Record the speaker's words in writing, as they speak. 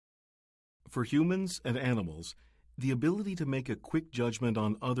For humans and animals, the ability to make a quick judgment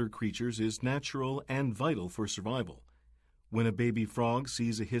on other creatures is natural and vital for survival. When a baby frog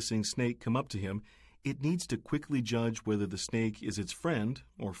sees a hissing snake come up to him, it needs to quickly judge whether the snake is its friend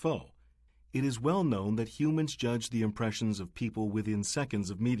or foe. It is well known that humans judge the impressions of people within seconds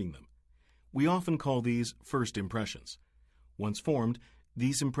of meeting them. We often call these first impressions. Once formed,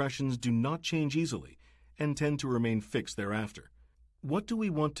 these impressions do not change easily and tend to remain fixed thereafter. What do we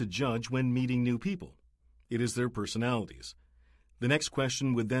want to judge when meeting new people? It is their personalities. The next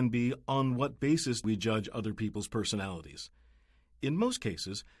question would then be on what basis we judge other people's personalities. In most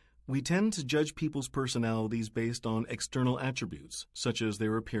cases, we tend to judge people's personalities based on external attributes, such as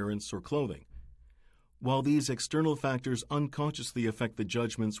their appearance or clothing. While these external factors unconsciously affect the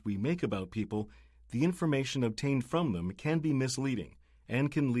judgments we make about people, the information obtained from them can be misleading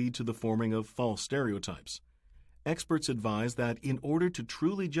and can lead to the forming of false stereotypes. Experts advise that in order to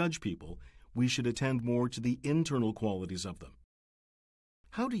truly judge people, we should attend more to the internal qualities of them.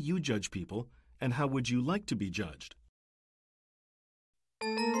 How do you judge people, and how would you like to be judged?